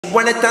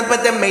When it's done,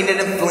 but they made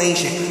it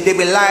inflation. They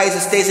realize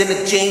it stays in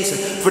the jeans.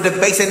 For the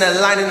bass and the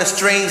line and the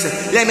strings.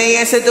 Let me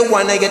answer the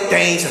one nigga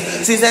things.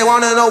 Since they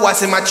wanna know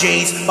what's in my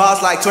jeans. Balls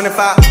like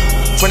 25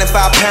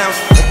 pounds.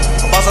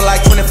 Balls are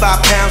like 25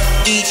 pounds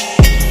each.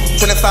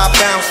 25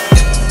 pounds.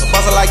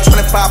 Balls are like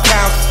 25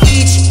 pounds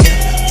each.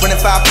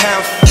 25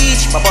 pounds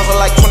each. My balls are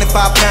like 25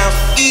 pounds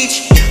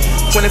each.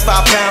 25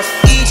 pounds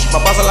each. My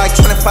balls are like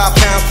 25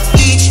 pounds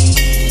each.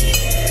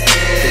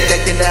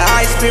 Protecting the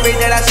high spirit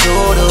that I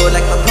sold,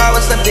 like my power,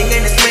 something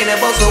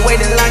inexplainable. So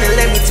wait in line and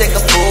let me take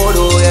a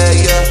photo,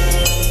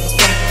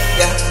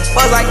 yeah.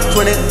 Balls like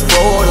 20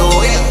 photo,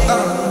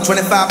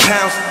 25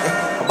 pounds,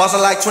 my balls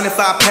are like 25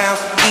 pounds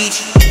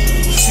each.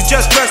 She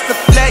just trust the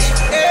flesh,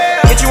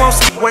 but you won't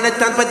see when it's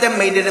done, but they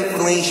made it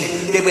inflation.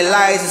 They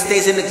realize it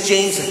stays in the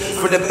jeans.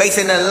 For the bass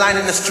and the line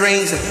and the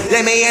strings.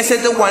 Let me answer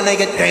the one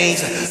nigga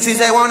things. Since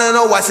they wanna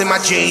know what's in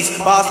my jeans.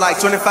 Balls like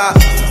 25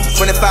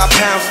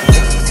 pounds.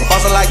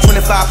 Balls are like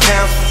 25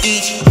 pounds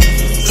each.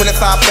 25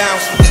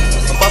 pounds.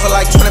 My balls are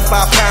like 25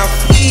 pounds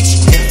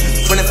each.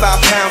 25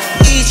 pounds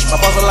each.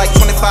 My balls are like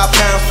 25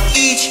 pounds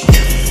each.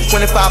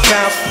 25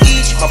 pounds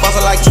each. My balls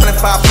are like 25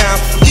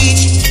 pounds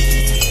each.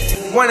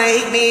 Wanna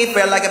hate me, it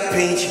felt like a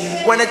pinch.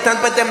 When it's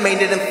done, but they made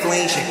it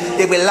inflation.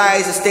 They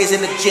realize it stays in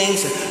the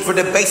jeans. For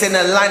the bass and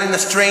the line and the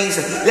strings.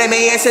 Let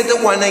me answer the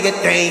one nigga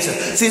things.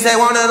 Since they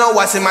wanna know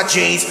what's in my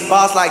jeans.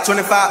 Balls like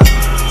 25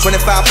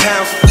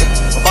 pounds.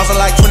 Balls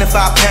are like 25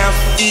 pounds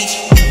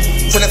each.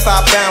 25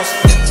 pounds.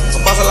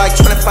 My balls are like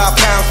 25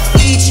 pounds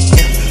each.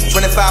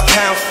 25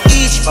 pounds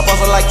each. My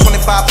balls are like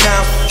 25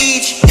 pounds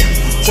each.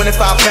 25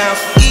 pounds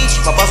each.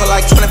 My balls are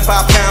like 25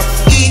 pounds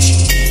each.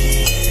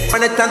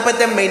 When it's done, but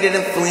they made it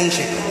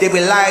inflation. They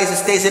realize it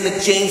stays in the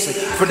jeans.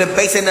 For the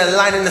bass and the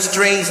line and the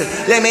strings.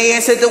 Let me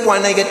answer the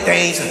one nigga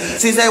things.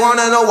 Since they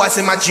wanna know what's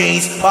in my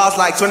jeans. Balls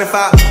like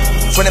 25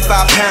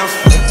 pounds.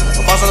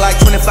 My balls are like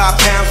 25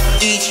 pounds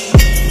each.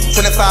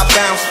 25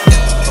 pounds.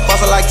 My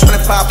balls are like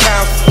 25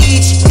 pounds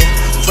each.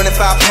 25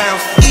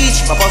 pounds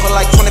each. My balls are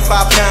like 25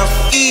 pounds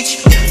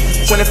each.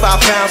 25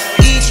 pounds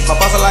each. My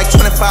balls are like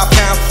 25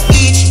 pounds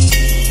each.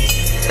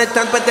 It's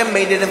done, but they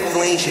made it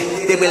inflation.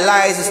 They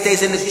realize it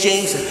stays in the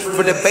jeans.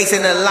 For the bass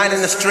and the line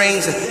and the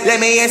strings. Let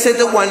me answer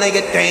the one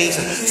nigga things.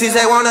 Since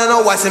they wanna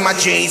know what's in my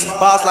jeans.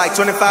 Balls like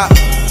 25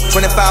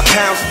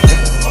 pounds.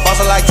 My balls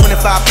are like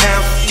 25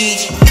 pounds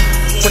each.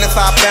 25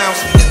 pounds.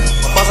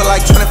 My balls are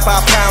like 25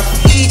 pounds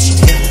each.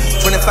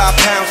 25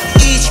 pounds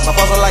each. My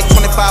balls are like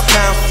 25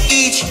 pounds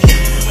each.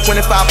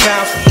 25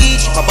 pounds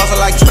each. My balls are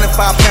like 25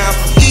 pounds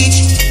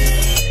each.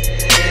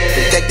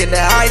 Protecting the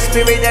high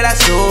spirit that I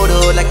sold,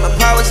 like my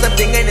power,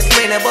 something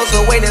inexplainable.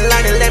 So wait in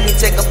line and let me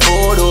take a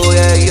photo,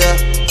 yeah.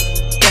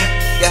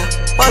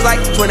 Balls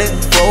like 20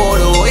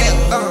 photo,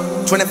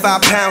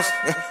 25 pounds.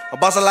 My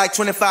balls are like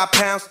 25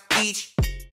 pounds each.